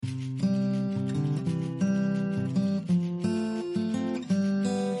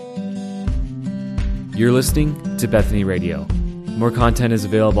You're listening to Bethany Radio. More content is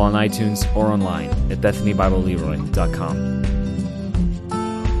available on iTunes or online at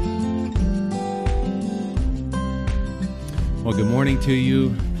BethanyBibleLeroy.com. Well, good morning to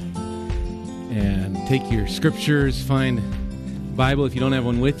you. And take your scriptures, find Bible. If you don't have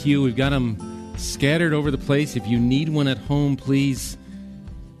one with you, we've got them scattered over the place. If you need one at home, please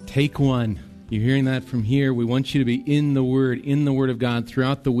take one. You're hearing that from here. We want you to be in the Word of God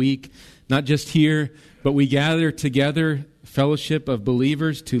throughout the week. Not just here, but we gather together, fellowship of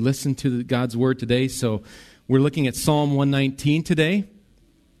believers, to listen to God's Word today. So we're looking at Psalm 119 today.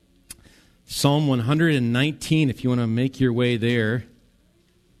 Psalm 119, if you want to make your way there.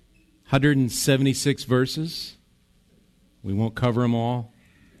 176 verses. We won't cover them all.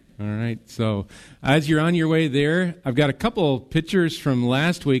 All right, so as you're on your way there, I've got a couple pictures from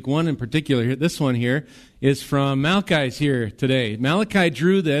last week. One in particular, this one here, is from Malachi's here today. Malachi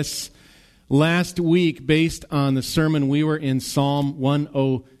drew this last week based on the sermon we were in Psalm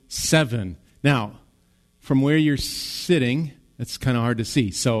 107. Now, from where you're sitting, it's kind of hard to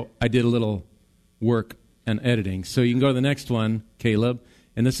see, so I did a little work and editing. So you can go to the next one, Caleb,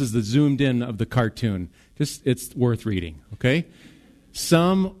 and this is the zoomed in of the cartoon. It's worth reading, okay?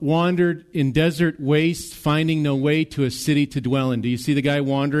 Some wandered in desert wastes, finding no way to a city to dwell in. Do you see the guy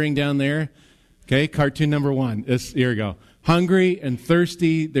wandering down there? Okay, cartoon number one. Here we go. Hungry and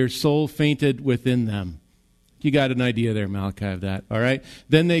thirsty, their soul fainted within them. You got an idea there, Malachi, of that, all right?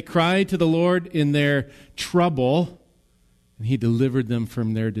 Then they cried to the Lord in their trouble, and He delivered them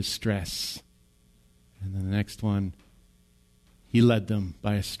from their distress. And then the next one, He led them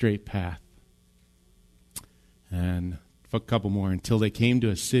by a straight path. And a couple more, until they came to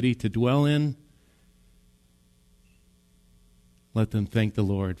a city to dwell in. Let them thank the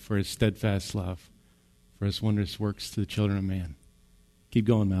Lord for His steadfast love, for His wondrous works to the children of man. Keep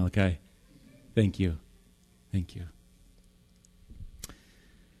going, Malachi. Thank you. Thank you.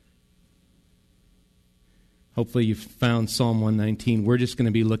 Hopefully you've found Psalm 119. We're just going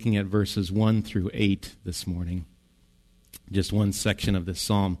to be looking at verses 1 through 8 this morning. Just one section of this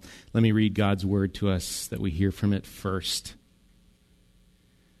psalm. Let me read God's word to us that we hear from it first.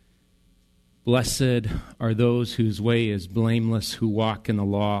 Blessed are those whose way is blameless, who walk in the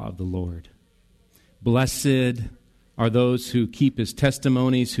law of the Lord. Blessed are those who keep His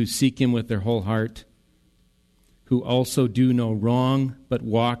testimonies, who seek Him with their whole heart, who also do no wrong, but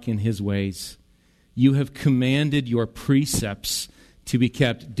walk in His ways. You have commanded your precepts to be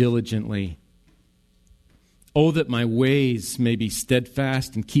kept diligently. Oh, that my ways may be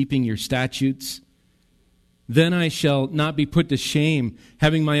steadfast in keeping your statutes. Then I shall not be put to shame,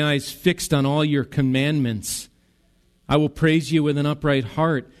 having my eyes fixed on all your commandments. I will praise you with an upright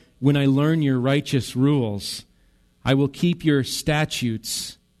heart when I learn your righteous rules. I will keep your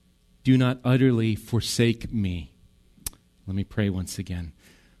statutes. Do not utterly forsake me. Let me pray once again.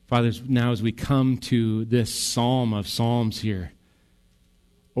 Father, now as we come to this psalm of psalms here,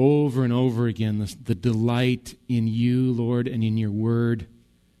 over and over again, the delight in you, Lord, and in your word.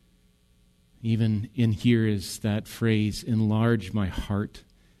 Even in here is that phrase, enlarge my heart.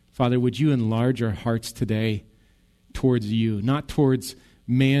 Father, would you enlarge our hearts today towards you, not towards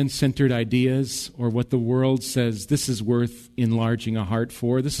man-centered ideas or what the world says this is worth enlarging a heart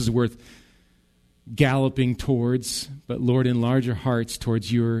for, this is worth galloping towards, but Lord, enlarge our hearts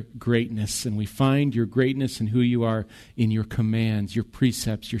towards your greatness, and we find your greatness in who you are in your commands, your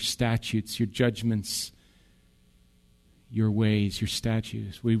precepts, your statutes, your judgments, your ways, your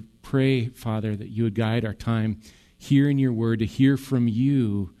statutes. We pray, Father, that you would guide our time here in your word to hear from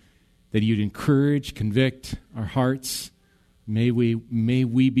you, that you'd encourage, convict our hearts. May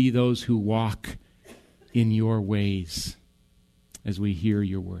we be those who walk in your ways as we hear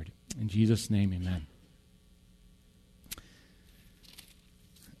your word. In Jesus' name, amen.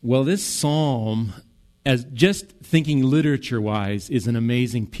 Well, this psalm, as just thinking literature-wise, is an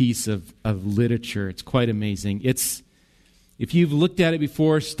amazing piece of literature. It's quite amazing. If you've looked at it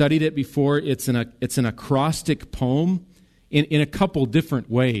before, studied it before, it's an acrostic poem in a couple different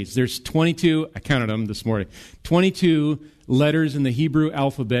ways. There's 22, I counted them this morning, 22 letters in the Hebrew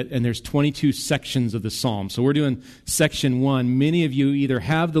alphabet, and there's 22 sections of the psalm. So we're doing section 1. Many of you either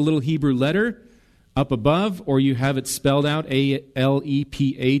have the little Hebrew letter up above, or you have it spelled out,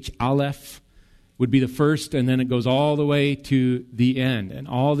 A-L-E-P-H, Aleph would be the first, and then it goes all the way to the end. And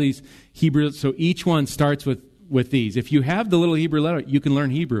all these Hebrew, so each one starts with these. If you have the little Hebrew letter, you can learn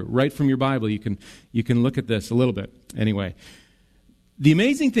Hebrew right from your Bible. You can look at this a little bit. Anyway, the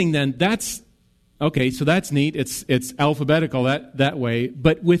amazing thing then, okay, so that's neat. It's alphabetical that way.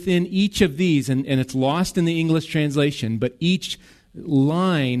 But within each of these, and it's lost in the English translation, but each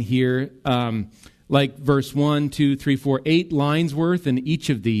line here like verse 1, 2, 3, 4, 8 lines worth in each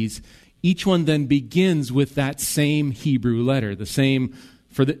of these. Each one then begins with that same Hebrew letter, the same,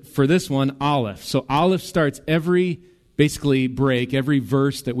 for this one, Aleph. So Aleph starts every, basically break, every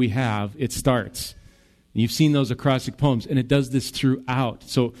verse that we have, it starts. And you've seen those acrostic poems, and it does this throughout.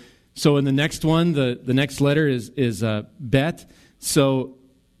 So in the next one, the next letter is Bet. So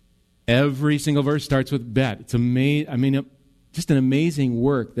every single verse starts with Bet. It's amazing. I mean, just an amazing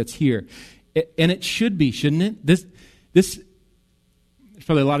work that's here. And it should be, shouldn't it? This there's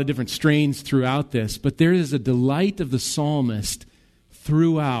probably a lot of different strains throughout this, but there is a delight of the psalmist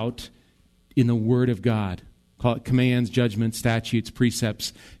throughout in the Word of God. Call it commands, judgments, statutes,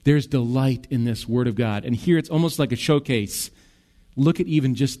 precepts. There's delight in this Word of God. And here it's almost like a showcase. Look at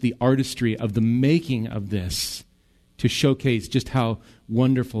even just the artistry of the making of this to showcase just how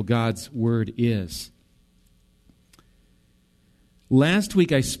wonderful God's Word is. Last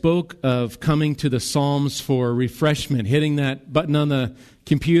week I spoke of coming to the Psalms for refreshment, hitting that button on the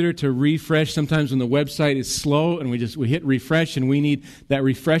computer to refresh. Sometimes when the website is slow and we hit refresh and we need that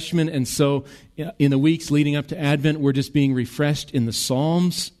refreshment. And so in the weeks leading up to Advent, we're just being refreshed in the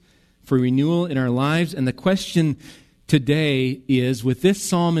Psalms for renewal in our lives. And the question today is, with this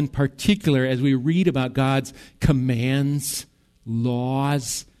psalm in particular, as we read about God's commands,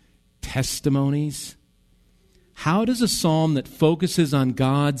 laws, testimonies, how does a psalm that focuses on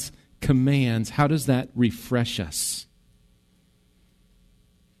God's commands, how does that refresh us?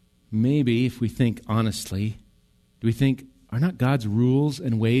 Maybe, if we think honestly, do we think, are not God's rules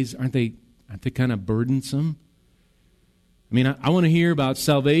and ways, aren't they kind of burdensome? I mean, I want to hear about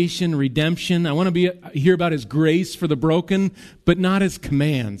salvation, redemption. I want to hear about His grace for the broken, but not His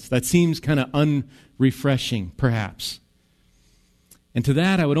commands. That seems kind of unrefreshing, perhaps. And to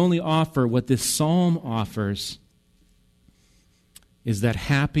that, I would only offer what this psalm offers, is that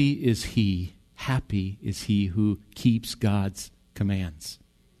happy is he who keeps God's commands.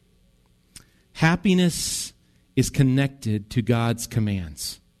 Happiness is connected to God's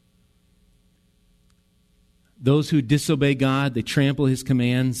commands. Those who disobey God, they trample His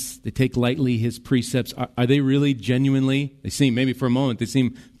commands, they take lightly His precepts. Are they really genuinely, they seem, maybe for a moment, they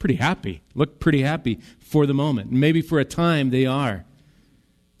seem pretty happy, look pretty happy for the moment. Maybe for a time they are.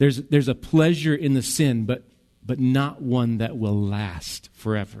 There's a pleasure in the sin, but not one that will last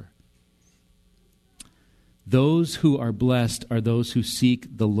forever. Those who are blessed are those who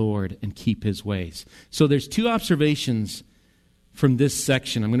seek the Lord and keep His ways. So there's two observations from this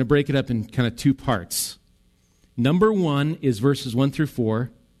section. I'm going to break it up in kind of two parts. Number one is verses 1 through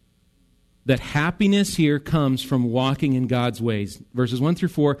 4, that happiness here comes from walking in God's ways. Verses 1 through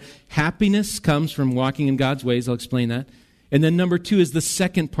 4, happiness comes from walking in God's ways. I'll explain that. And then number 2 is the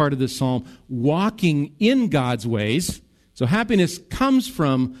second part of the psalm, walking in God's ways. So happiness comes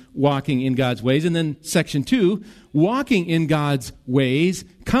from walking in God's ways. And then section 2, walking in God's ways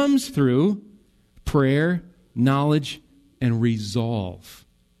comes through prayer, knowledge, and resolve.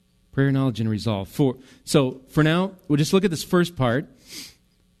 Prayer, knowledge, and resolve. So for now, we'll just look at this first part,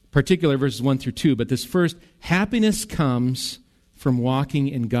 particular verses 1 through 2. But this first, happiness comes from walking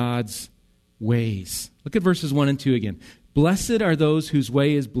in God's ways. Look at verses 1 and 2 again. Blessed are those whose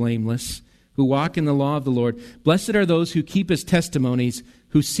way is blameless, who walk in the law of the Lord. Blessed are those who keep His testimonies,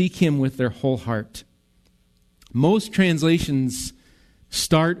 who seek Him with their whole heart. Most translations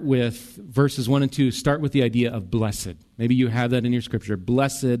start with, verses 1 and 2, start with the idea of blessed. Maybe you have that in your scripture,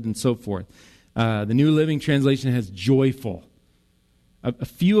 blessed and so forth. The New Living Translation has joyful. A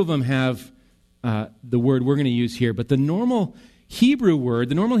few of them have the word we're going to use here, but the normal Hebrew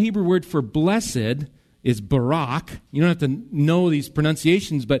word for blessed is barak. You don't have to know these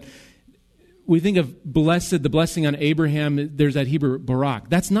pronunciations, but we think of blessed, the blessing on Abraham, there's that Hebrew barak.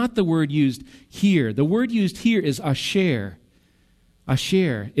 That's not the word used here. The word used here is asher.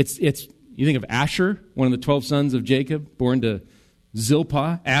 Asher. It's you think of Asher, one of the 12 sons of Jacob, born to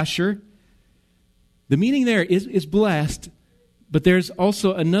Zilpah, Asher. The meaning there is blessed, but there's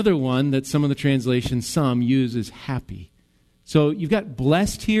also another one that some of the translations, some use as happy. So you've got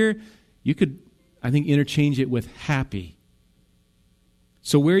blessed here. You could, I think, interchange it with happy.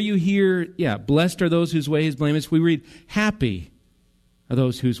 So where you hear, blessed are those whose way is blameless, we read, happy are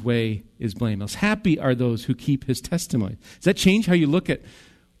those whose way is blameless. Happy are those who keep His testimony. Does that change how you look at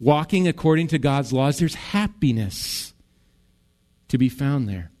walking according to God's laws? There's happiness to be found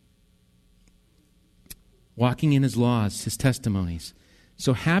there. Walking in His laws, His testimonies.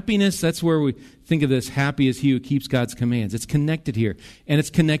 So happiness, that's where we think of this, happy is he who keeps God's commands. It's connected here. And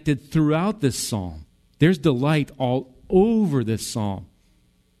it's connected throughout this psalm. There's delight all over this psalm.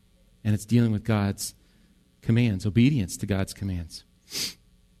 And it's dealing with God's commands, obedience to God's commands.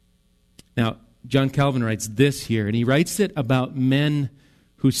 Now, John Calvin writes this here, and he writes it about men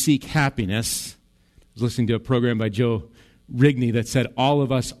who seek happiness. I was listening to a program by Joe Rigney that said all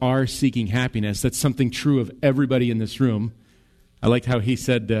of us are seeking happiness. That's something true of everybody in this room. I liked how he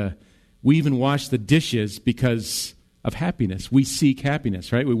said, we even wash the dishes because of happiness. We seek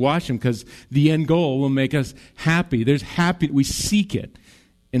happiness, right? We wash them because the end goal will make us happy. There's happy. We seek it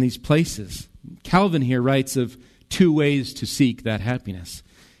in these places. Calvin here writes of two ways to seek that happiness.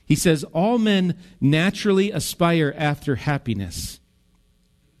 He says, all men naturally aspire after happiness.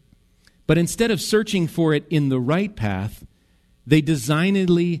 But instead of searching for it in the right path, they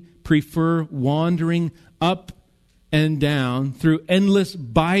designedly prefer wandering up and down through endless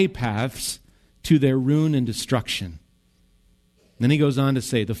bypaths to their ruin and destruction. Then he goes on to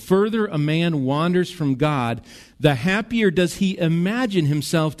say, the further a man wanders from God, the happier does he imagine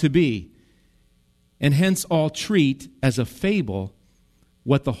himself to be. And hence all treat as a fable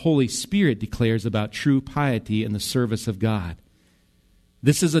what the Holy Spirit declares about true piety and the service of God.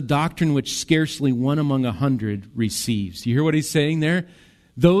 This is a doctrine which scarcely one among 100 receives. You hear what he's saying there?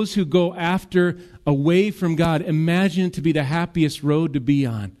 Those who go after away from God imagine it to be the happiest road to be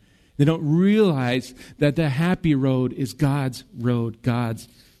on. They don't realize that the happy road is God's road, God's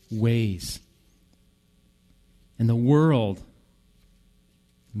ways. And the world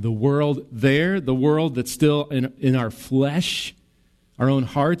there, the world that's still in our flesh, our own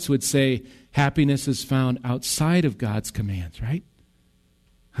hearts would say happiness is found outside of God's commands, right?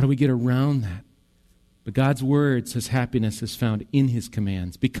 How do we get around that? But God's word says happiness is found in his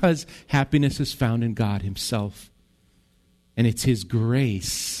commands because happiness is found in God himself. And it's his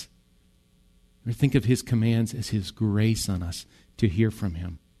grace. Or think of his commands as his grace on us to hear from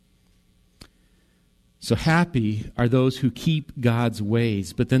him. So happy are those who keep God's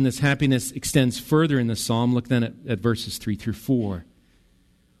ways. But then this happiness extends further in the psalm. Look then at verses 3 through 4.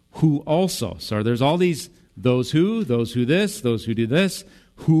 Who also, so there's all these, those who this, those who do this,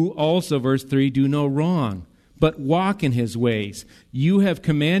 who also, verse 3, do no wrong, but walk in his ways. You have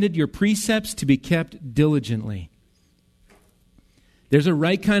commanded your precepts to be kept diligently. There's a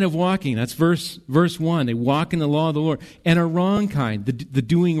right kind of walking. That's verse 1. They walk in the law of the Lord. And a wrong kind, the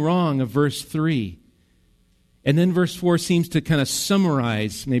doing wrong of verse 3. And then verse 4 seems to kind of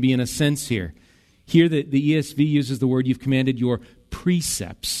summarize, maybe in a sense here. Here the ESV uses the word, you've commanded your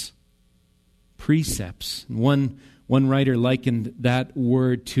precepts. Precepts. One writer likened that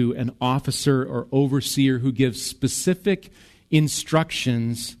word to an officer or overseer who gives specific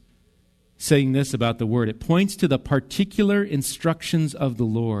instructions, saying this about the word. It points to the particular instructions of the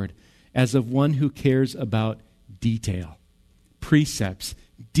Lord as of one who cares about detail. Precepts,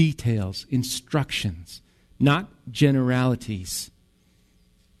 details, instructions, not generalities.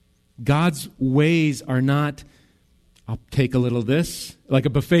 God's ways are not, I'll take a little of this, like a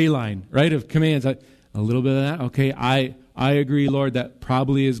buffet line, right, of commands. A little bit of that, okay, I agree, Lord, that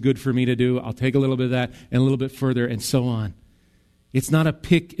probably is good for me to do. I'll take a little bit of that and a little bit further and so on. It's not a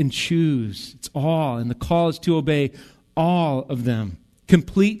pick and choose. It's all, and the call is to obey all of them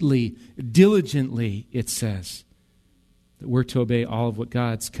completely, diligently, it says. That we're to obey all of what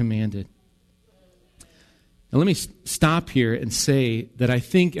God's commanded. Now let me stop here and say that I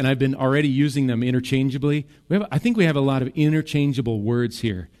think, and I've been already using them interchangeably, I think we have a lot of interchangeable words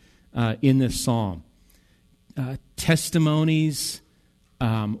here in this psalm. Testimonies,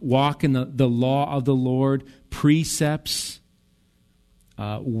 walk in the law of the Lord, precepts,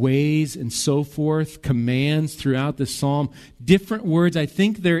 ways, and so forth, commands throughout the psalm. Different words, I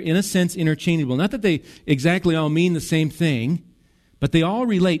think they're in a sense interchangeable. Not that they exactly all mean the same thing, but they all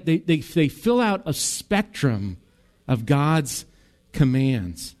relate. They fill out a spectrum of God's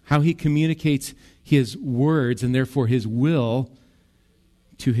commands, how he communicates his words and therefore his will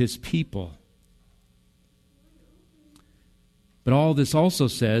to his people. But all this also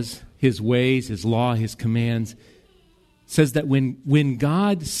says, his ways, his law, his commands, says that when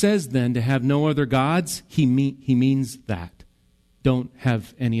God says then to have no other gods, he means that. Don't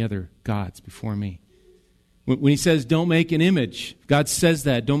have any other gods before me. When he says don't make an image, God says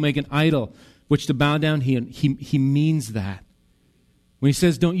that, don't make an idol, which to bow down, he means that. When he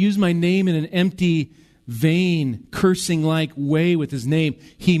says don't use my name in an empty, vain, cursing-like way with his name,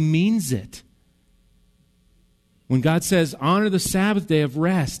 he means it. When God says, honor the Sabbath day of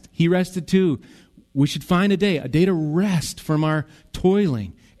rest, he rested too. We should find a day to rest from our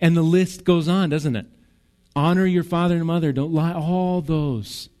toiling. And the list goes on, doesn't it? Honor your father and mother, don't lie. All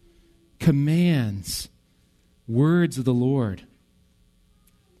those commands, words of the Lord.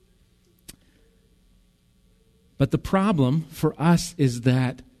 But the problem for us is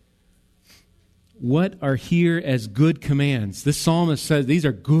that what are here as good commands. This psalmist says these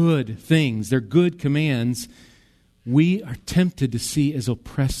are good things. They're good commands. We are tempted to see as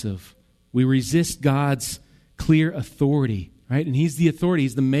oppressive. We resist God's clear authority, right? And He's the authority.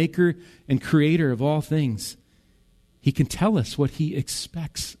 He's the maker and creator of all things. He can tell us what He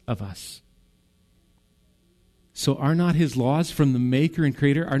expects of us. So are not His laws from the maker and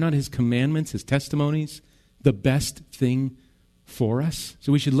creator, are not His commandments, His testimonies, the best thing for us?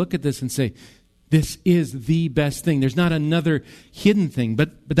 So we should look at this and say, this is the best thing. There's not another hidden thing.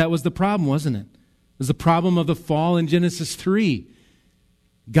 But that was the problem, wasn't it? It was the problem of the fall in Genesis 3.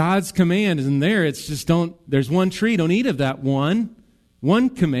 God's command isn't there. It's just there's one tree, don't eat of that one. One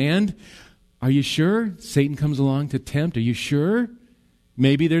command. Are you sure? Satan comes along to tempt. Are you sure?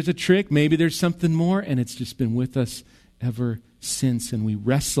 Maybe there's a trick. Maybe there's something more. And it's just been with us ever since. And we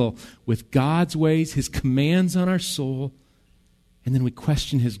wrestle with God's ways, His commands on our soul. And then we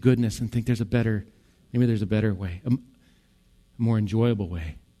question His goodness and think there's a better way, a more enjoyable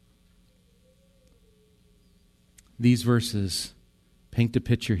way. These verses paint a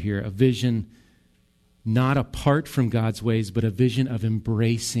picture here, a vision not apart from God's ways, but a vision of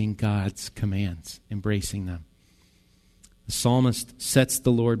embracing God's commands, embracing them. The psalmist sets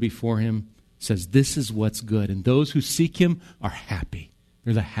the Lord before him, says, this is what's good, and those who seek Him are happy.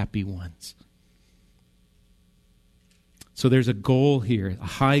 They're the happy ones. So there's a goal here, a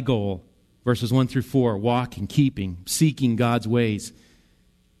high goal, verses 1 through 4, walking, keeping, seeking God's ways.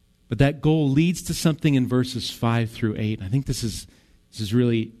 But that goal leads to something in verses 5 through 8. And I think this is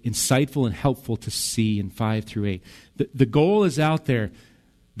really insightful and helpful to see in 5 through 8. The goal is out there.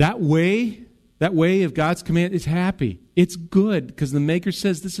 That way of God's command is happy. It's good because the Maker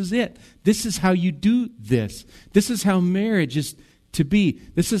says this is it. This is how you do this. This is how marriage is to be.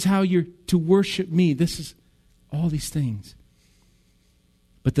 This is how you're to worship me. This is all these things.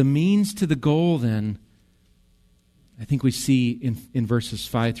 But the means to the goal then, I think we see in verses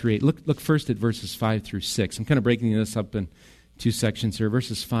 5 through 8. Look first at verses 5 through 6. I'm kind of breaking this up in two sections here.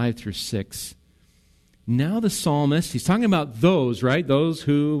 Verses 5 through 6. Now the psalmist, he's talking about those, right? Those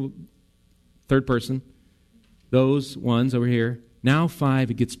who, third person, those ones over here. Now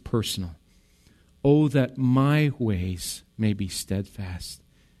 5, it gets personal. Oh, that my ways may be steadfast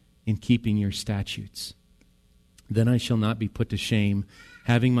in keeping your statutes. Then I shall not be put to shame,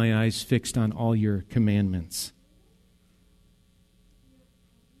 having my eyes fixed on all your commandments.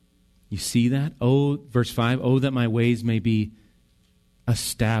 You see that? Oh, verse 5, oh, that my ways may be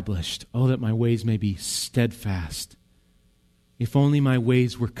established. Oh, that my ways may be steadfast. If only my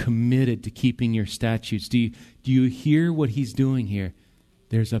ways were committed to keeping your statutes. Do you hear what he's doing here?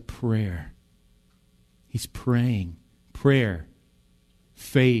 There's a prayer. He's praying. Prayer,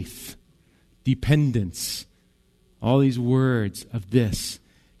 faith, dependence. All these words of this.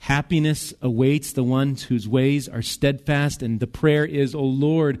 Happiness awaits the ones whose ways are steadfast, and the prayer is, O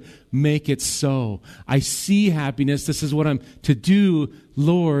Lord, make it so. I see happiness. This is what I'm to do.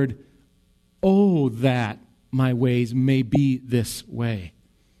 Lord, oh, that my ways may be this way.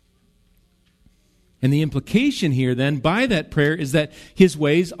 And the implication here then by that prayer is that his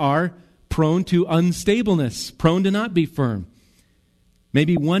ways are prone to unstableness, prone to not be firm.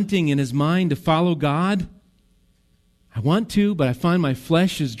 Maybe wanting in his mind to follow God. I want to, but I find my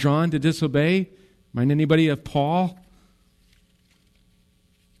flesh is drawn to disobey. Remind anybody of Paul?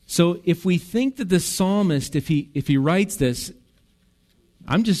 So if we think that the psalmist, if he writes this,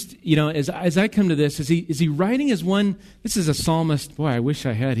 I'm just, as I come to this, is he writing as one, this is a psalmist, boy, I wish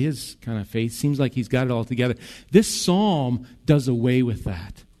I had his kind of faith. Seems like he's got it all together. This psalm does away with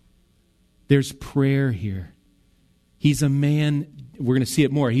that. There's prayer here. He's a man, we're going to see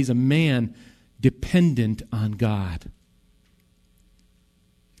it more, he's a man dependent on God.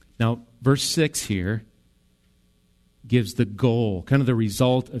 Now, verse 6 here gives the goal, kind of the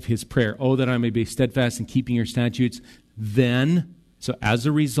result of his prayer. Oh, that I may be steadfast in keeping your statutes. Then, so as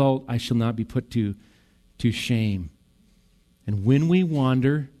a result, I shall not be put to shame. And when we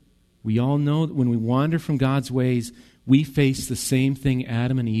wander, we all know that when we wander from God's ways, we face the same thing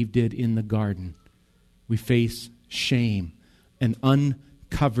Adam and Eve did in the garden. We face shame and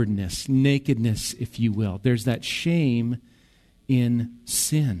uncoveredness, nakedness, if you will. There's that shame in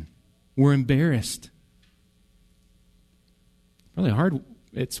sin. We're embarrassed. Really hard.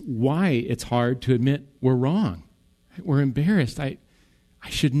 It's why it's hard to admit we're wrong. We're embarrassed. I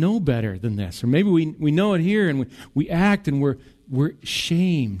should know better than this. Or maybe we know it here and we act and we're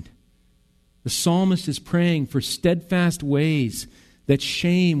shamed. The psalmist is praying for steadfast ways that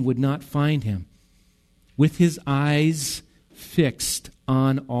shame would not find him. With his eyes fixed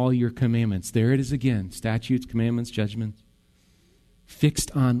on all your commandments. There it is again. Statutes, commandments, judgments.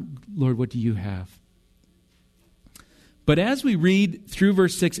 fixed on, Lord, what do you have? But as we read through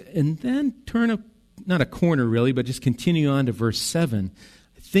verse 6 and then not a corner really, but just continue on to verse 7,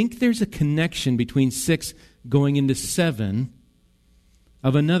 I think there's a connection between 6 going into 7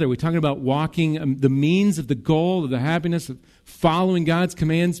 of another. We're talking about walking, the means of the goal, of the happiness of following God's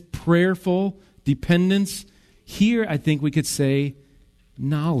commands, prayerful, dependence. Here, I think we could say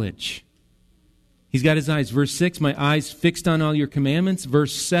knowledge. He's got his eyes. Verse 6, my eyes fixed on all your commandments.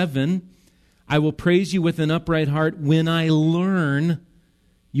 Verse 7, I will praise you with an upright heart when I learn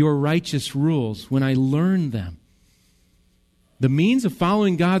your righteous rules, when I learn them. The means of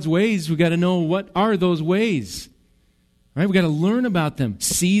following God's ways, we've got to know what are those ways. Right? We've got to learn about them,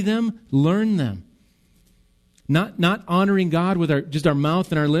 see them, learn them. Not honoring God with just our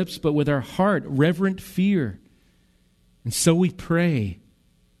mouth and our lips, but with our heart, reverent fear. And so we pray.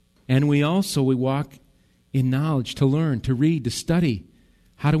 And we walk in knowledge to learn, to read, to study.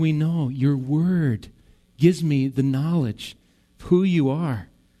 How do we know? Your word gives me the knowledge of who you are,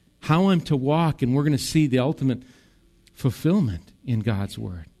 how I'm to walk, and we're going to see the ultimate fulfillment in God's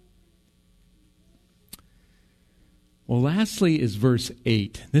word. Well, lastly is verse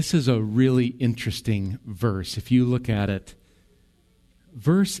 8. This is a really interesting verse. If you look at it,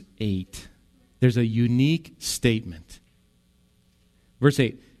 verse 8, there's a unique statement. Verse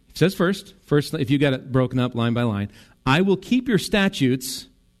 8, it says first, if you got it broken up line by line, I will keep your statutes,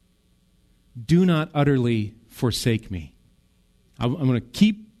 do not utterly forsake me. I'm going to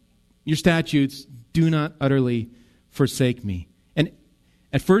keep your statutes, do not utterly forsake me. And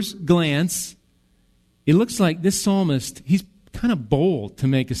at first glance, it looks like this psalmist, he's kind of bold to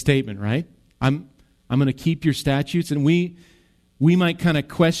make a statement, right? I'm going to keep your statutes. And we might kind of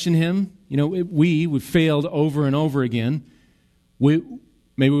question him. You know, we've failed over and over again. Maybe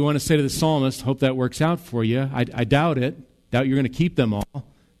we want to say to the psalmist, hope that works out for you. I doubt it. Doubt you're going to keep them all.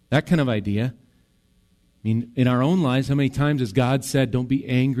 That kind of idea. I mean, in our own lives, how many times has God said, don't be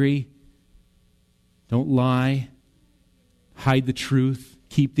angry, don't lie, hide the truth,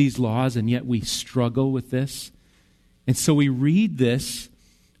 keep these laws, and yet we struggle with this. And so we read this.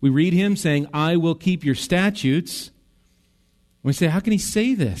 We read him saying, I will keep your statutes. And we say, how can he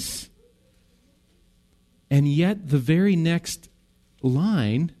say this? And yet the very next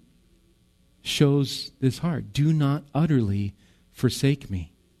line shows this heart. Do not utterly forsake me.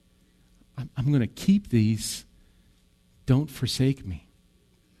 I'm going to keep these. Don't forsake me.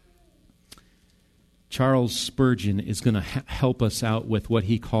 Charles Spurgeon is going to help us out with what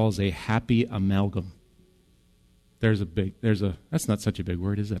he calls a happy amalgam. That's not such a big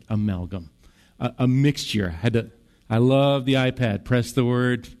word, is it? Amalgam. A mixture. I love the iPad. Press the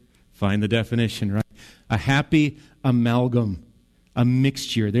word, find the definition, right? A happy amalgam. A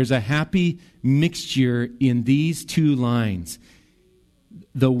mixture. There's a happy mixture in these two lines.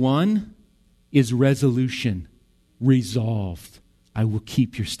 The one is resolution, resolved. I will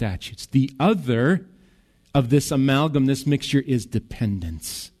keep your statutes. The other of this amalgam, this mixture, is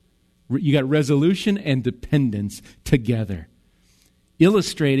dependence. You got resolution and dependence together.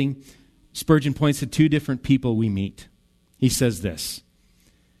 Illustrating, Spurgeon points to two different people we meet. He says this: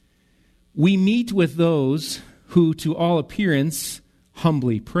 we meet with those who, to all appearance,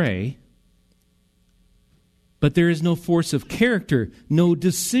 humbly pray, but there is no force of character, no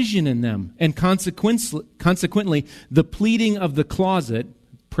decision in them, and consequently, the pleading of the closet,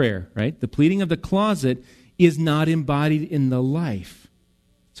 prayer, right? The pleading of the closet is not embodied in the life.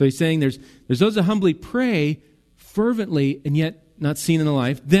 So he's saying there's those that humbly pray fervently and yet not seen in the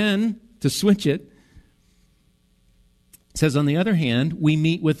life. Then, to switch it, it says, on the other hand, we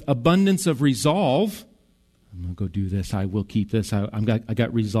meet with abundance of resolve. I'm going to go do this. I will keep this. I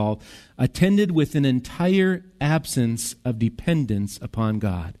got resolve. Attended with an entire absence of dependence upon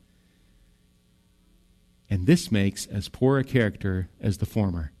God. And this makes as poor a character as the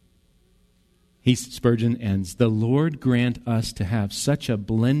former. Spurgeon ends, the Lord grant us to have such a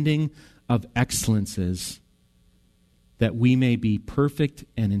blending of excellences that we may be perfect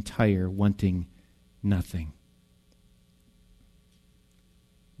and entire, wanting nothing.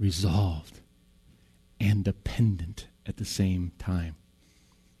 Resolved and dependent at the same time.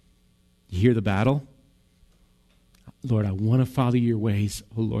 You hear the battle? Lord, I want to follow your ways.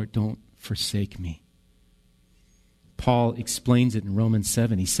 Oh, Lord, don't forsake me. Paul explains it in Romans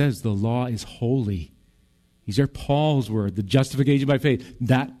 7. He says the law is holy. These are Paul's word, the justification by faith.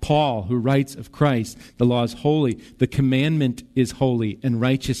 That Paul who writes of Christ, the law is holy. The commandment is holy and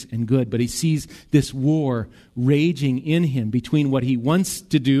righteous and good. But he sees this war raging in him between what he wants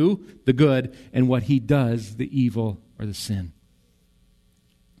to do, the good, and what he does, the evil or the sin.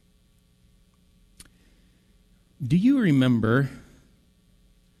 Do you remember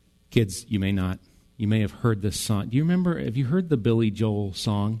Kids, you may not. You may have heard this song. Do you remember, have you heard the Billy Joel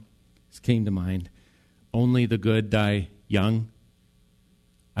song? This came to mind. Only the good die young.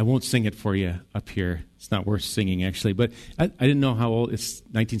 I won't sing it for you up here. It's not worth singing, actually. But I didn't know how old. It's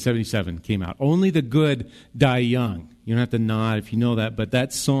 1977 came out. Only the good die young. You don't have to nod if you know that. But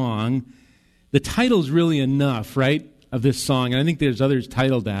that song, the title's really enough, right, of this song. And I think there's others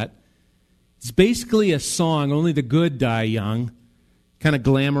titled that. It's basically a song, Only the Good Die Young. Kind of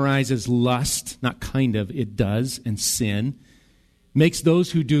glamorizes lust. Not kind of, it does. And sin. Makes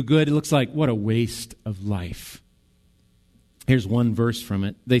those who do good, it looks like, what a waste of life. Here's one verse from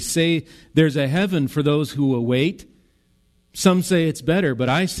it. They say there's a heaven for those who await. Some say it's better, but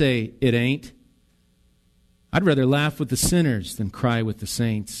I say it ain't. I'd rather laugh with the sinners than cry with the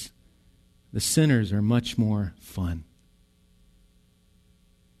saints. The sinners are much more fun.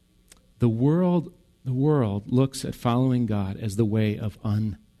 The world looks at following God as the way of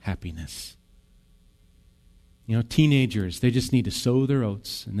unhappiness. You know, teenagers, they just need to sow their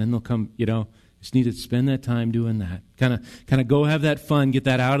oats, and then they'll come, just need to spend that time doing that. Kind of go have that fun, get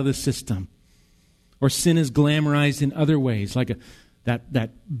that out of the system. Or sin is glamorized in other ways, like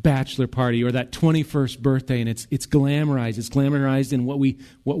that bachelor party or that 21st birthday, and it's glamorized. It's glamorized in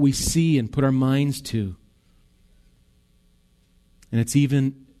what we see and put our minds to. And it's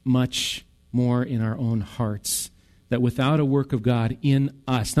even much more in our own hearts, that without a work of God in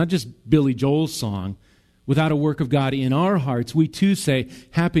us, not just Billy Joel's song, without a work of God in our hearts, we too say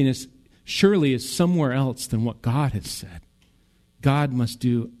happiness surely is somewhere else than what God has said. God must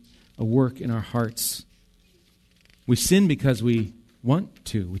do a work in our hearts. We sin because we want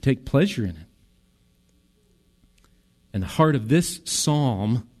to. We take pleasure in it. And the heart of this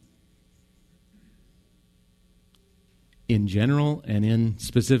psalm, in general and in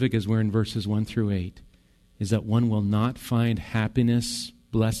specific as we're in verses 1 through 8, is that one will not find happiness,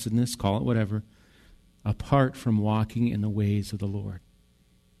 blessedness, call it whatever, apart from walking in the ways of the Lord.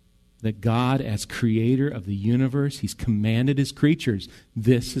 That God, as creator of the universe, He's commanded His creatures,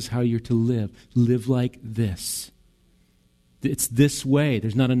 this is how you're to live. Live like this. It's this way.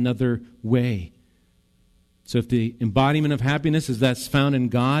 There's not another way. So if the embodiment of happiness is that's found in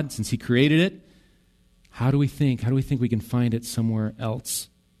God, since He created it, how do we think we can find it somewhere else?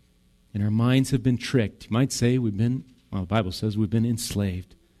 And our minds have been tricked. You might say the Bible says we've been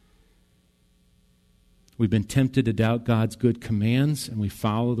enslaved. We've been tempted to doubt God's good commands, and we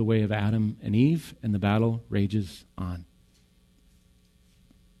follow the way of Adam and Eve, and the battle rages on.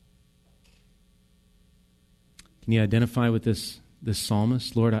 Can you identify with this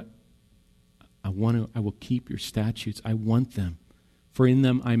psalmist? Lord, I will keep your statutes. I want them. For in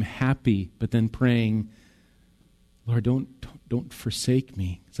them I'm happy, but then praying, Lord, don't forsake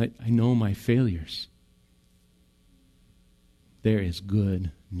me, because I know my failures. There is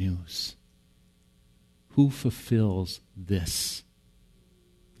good news. Who fulfills this?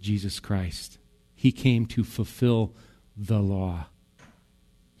 Jesus Christ. He came to fulfill the law.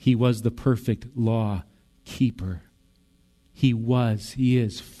 He was the perfect law keeper. He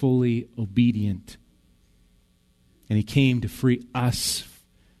is fully obedient. And He came to free us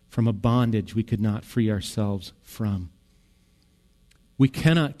from a bondage we could not free ourselves from. We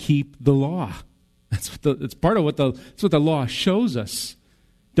cannot keep the law. That's part of that's what the law shows us.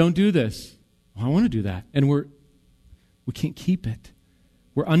 Don't do this. Well, I want to do that. And we can't keep it.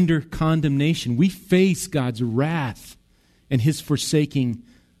 We're under condemnation. We face God's wrath and His forsaking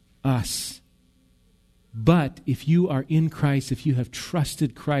us. But if you are in Christ, if you have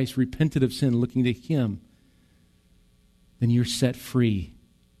trusted Christ, repented of sin, looking to Him, then you're set free.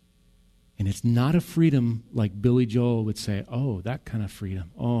 And it's not a freedom like Billy Joel would say, oh, that kind of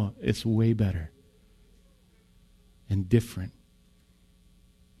freedom. Oh, it's way better and different.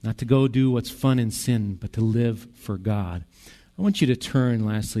 Not to go do what's fun in sin, but to live for God. I want you to turn,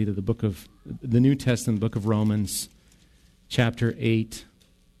 lastly, to the New Testament book of Romans, chapter 8.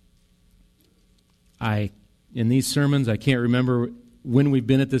 In these sermons, I can't remember when we've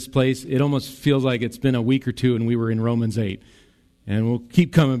been at this place. It almost feels like it's been a week or two and we were in Romans 8. And we'll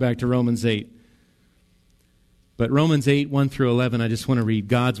keep coming back to Romans 8. But Romans 8, 1 through 11, I just want to read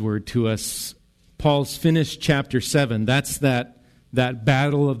God's word to us. Paul's finished chapter 7. That's that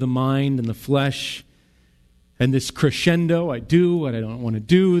battle of the mind and the flesh. And this crescendo, I do what I don't want to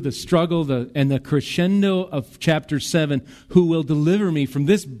do, the struggle, and the crescendo of chapter 7, who will deliver me from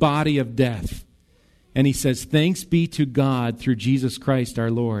this body of death. And he says, thanks be to God through Jesus Christ our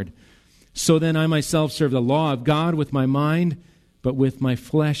Lord. So then I myself serve the law of God with my mind, but with my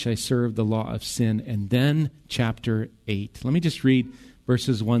flesh I serve the law of sin. And then chapter 8. Let me just read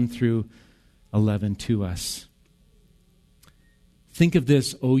verses 1 through 11 to us. Think of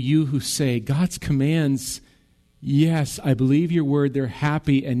this, O you who say, God's commands, yes, I believe your word, they're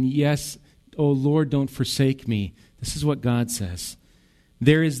happy, and yes, O Lord, don't forsake me. This is what God says.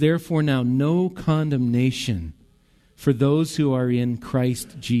 There is therefore now no condemnation for those who are in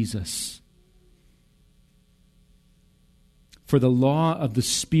Christ Jesus. For the law of the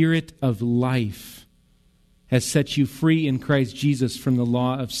Spirit of life has set you free in Christ Jesus from the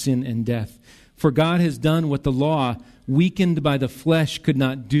law of sin and death. For God has done what the law, weakened by the flesh, could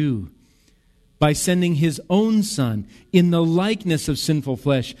not do, by sending His own Son in the likeness of sinful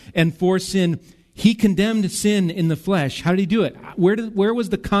flesh. And for sin, He condemned sin in the flesh. How did He do it? Where was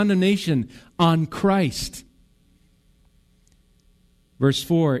the condemnation? On Christ. Verse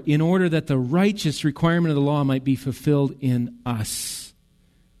 4, in order that the righteous requirement of the law might be fulfilled in us,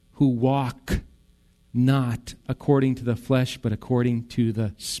 who walk not according to the flesh, but according to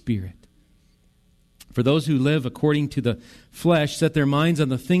the Spirit. For those who live according to the flesh set their minds on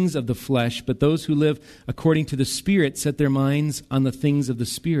the things of the flesh, but those who live according to the Spirit set their minds on the things of the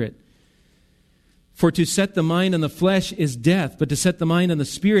Spirit. For to set the mind on the flesh is death, but to set the mind on the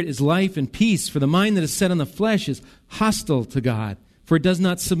Spirit is life and peace. For the mind that is set on the flesh is hostile to God, for it does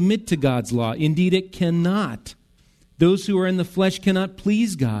not submit to God's law. Indeed, it cannot. Those who are in the flesh cannot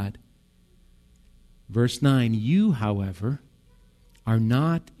please God. Verse 9, you, however, are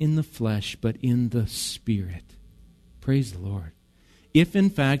not in the flesh, but in the Spirit. Praise the Lord. If, in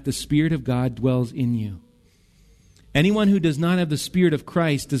fact, the Spirit of God dwells in you. Anyone who does not have the Spirit of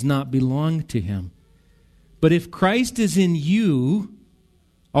Christ does not belong to Him. But if Christ is in you,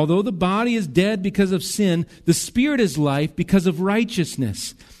 although the body is dead because of sin, the Spirit is life because of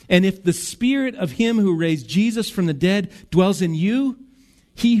righteousness. And if the Spirit of Him who raised Jesus from the dead dwells in you,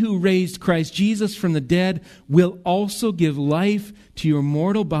 He who raised Christ Jesus from the dead will also give life to your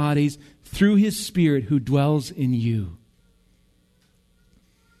mortal bodies through His Spirit who dwells in you.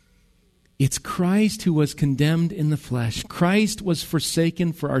 It's Christ who was condemned in the flesh. Christ was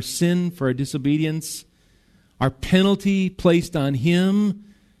forsaken for our sin, for our disobedience. Our penalty placed on Him.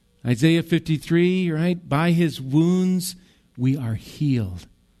 Isaiah 53, right? By His wounds we are healed.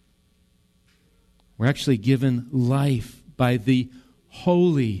 We're actually given life by the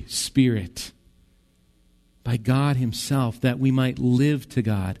Holy Spirit, by God Himself, that we might live to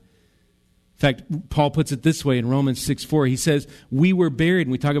God. In fact, Paul puts it this way in Romans 6:4. He says, we were buried,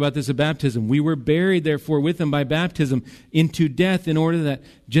 and we talk about this at baptism, we were buried, therefore, with Him by baptism into death, in order that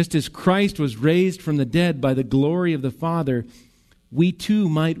just as Christ was raised from the dead by the glory of the Father, we too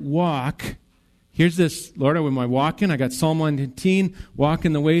might walk. Here's this, Lord, am I walking? I got Psalm 119, walk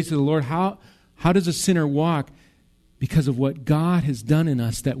in the ways of the Lord. How does a sinner walk? Because of what God has done in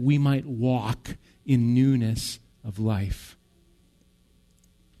us, that we might walk in newness of life.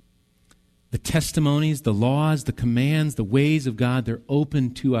 The testimonies, the laws, the commands, the ways of God, they're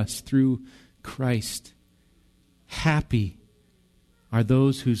open to us through Christ. Happy are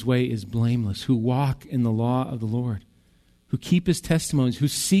those whose way is blameless, who walk in the law of the Lord, who keep His testimonies, who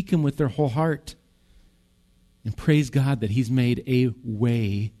seek Him with their whole heart. And praise God that He's made a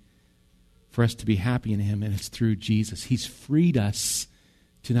way for us to be happy in Him, and it's through Jesus. He's freed us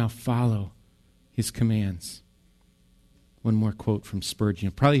to now follow His commands. One more quote from Spurgeon.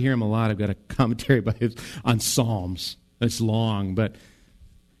 You'll probably hear him a lot. I've got a commentary by him on Psalms. It's long, but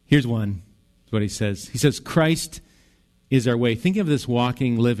here's one. What he says. He says, Christ is our way. Think of this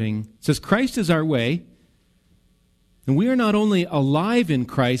walking, living. It says, Christ is our way, and we are not only alive in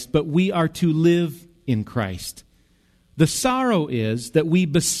Christ, but we are to live in Christ. The sorrow is that we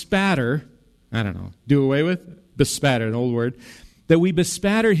bespatter, do away with? Bespatter, an old word. That we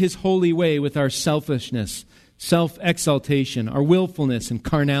bespatter His holy way with our selfishness, self-exaltation, our willfulness and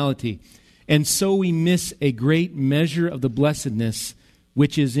carnality. And so we miss a great measure of the blessedness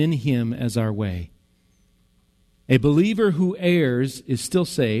which is in Him as our way. A believer who errs is still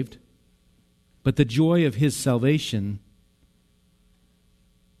saved, but the joy of his salvation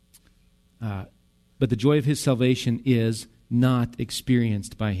is not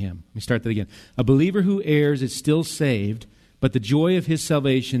experienced by him. Let me start that again. A believer who errs is still saved, but the joy of his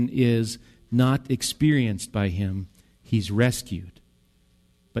salvation is not experienced by him. He's rescued,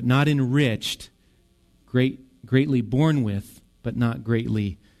 but not enriched, greatly borne with, but not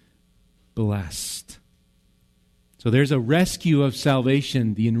greatly blessed. So there's a rescue of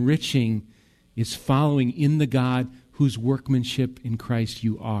salvation. The enriching is following in the God whose workmanship in Christ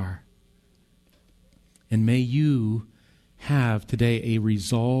you are. And may you have today a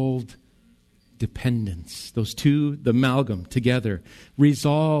resolved dependence. Those two, the amalgam together.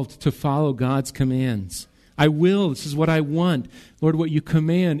 Resolved to follow God's commands. I will. This is what I want. Lord, what you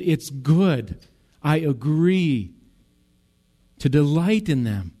command, it's good. I agree to delight in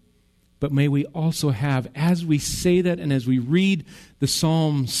them. But may we also have, as we say that and as we read the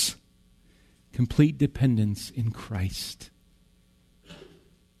Psalms, complete dependence in Christ.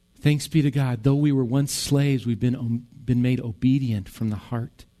 Thanks be to God. Though we were once slaves, we've been made obedient from the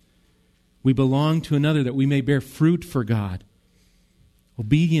heart. We belong to another that we may bear fruit for God.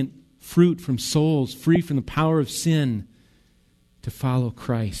 Obedient fruit from souls free from the power of sin to follow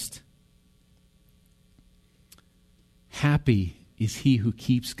Christ. Happy is he who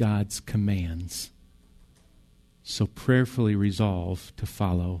keeps God's commands. So prayerfully resolve to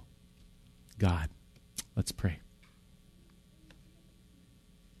follow God. Let's pray.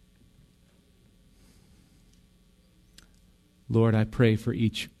 Lord, I pray for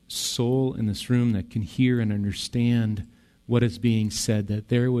each soul in this room that can hear and understand what is being said, that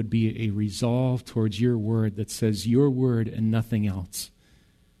there would be a resolve towards your word that says your word and nothing else.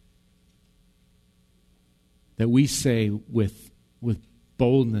 That we say with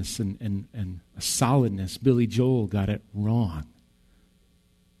boldness and a solidness, Billy Joel got it wrong.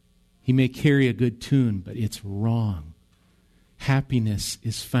 He may carry a good tune, but it's wrong. Happiness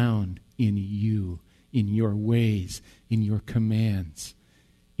is found in you, in your ways, in your commands,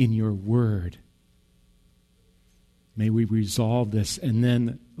 in your word. May we resolve this. And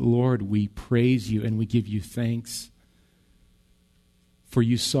then, Lord, we praise you and we give you thanks. For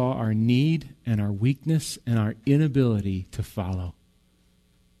you saw our need and our weakness and our inability to follow.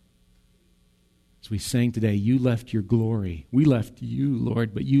 As we sang today, you left your glory. We left you,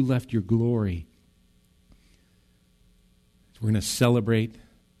 Lord, but you left your glory. We're going to celebrate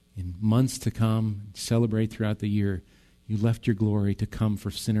in months to come, celebrate throughout the year. You left your glory to come for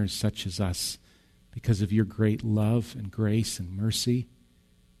sinners such as us because of your great love and grace and mercy,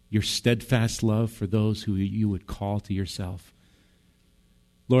 your steadfast love for those who you would call to yourself.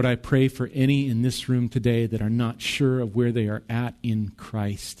 Lord, I pray for any in this room today that are not sure of where they are at in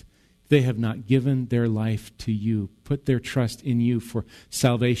Christ. They have not given their life to you, put their trust in you for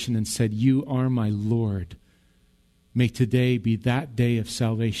salvation and said, you are my Lord. May today be that day of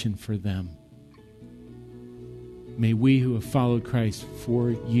salvation for them. May we who have followed Christ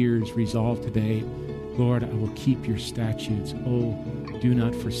for years resolve today, Lord, I will keep your statutes. Oh, do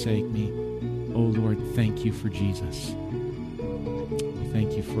not forsake me. Oh, Lord, thank you for Jesus. We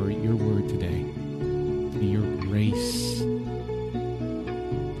thank you for your word today, for your grace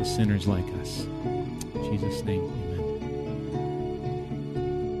to sinners like us. In Jesus' name, amen.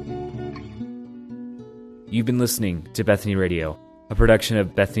 You've been listening to Bethany Radio, a production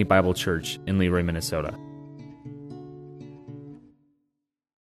of Bethany Bible Church in Leroy, Minnesota.